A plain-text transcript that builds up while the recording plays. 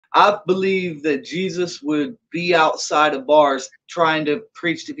I believe that Jesus would be outside of bars trying to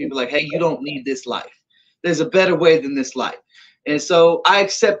preach to people like, hey, you don't need this life. There's a better way than this life. And so I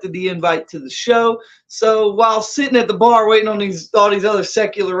accepted the invite to the show. So while sitting at the bar waiting on all these other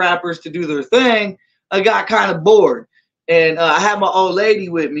secular rappers to do their thing, I got kind of bored. And I had my old lady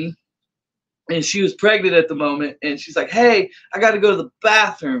with me, and she was pregnant at the moment. And she's like, hey, I got to go to the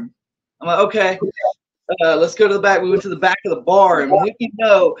bathroom. I'm like, okay, let's go to the back. We went to the back of the bar. And what you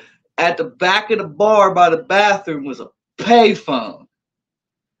know, at the back of the bar by the bathroom was a payphone.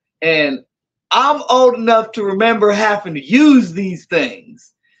 And I'm old enough to remember having to use these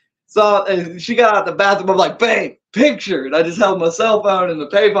things. So she got out the bathroom. I'm like, babe, picture. And I just held my cell phone and the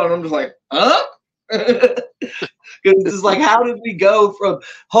payphone. And I'm just like, huh? Because it's just like, how did we go from,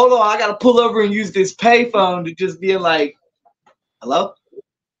 hold on, I got to pull over and use this payphone to just being like, hello?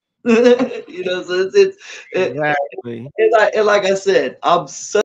 You know, so it's Exactly. like I said, I'm so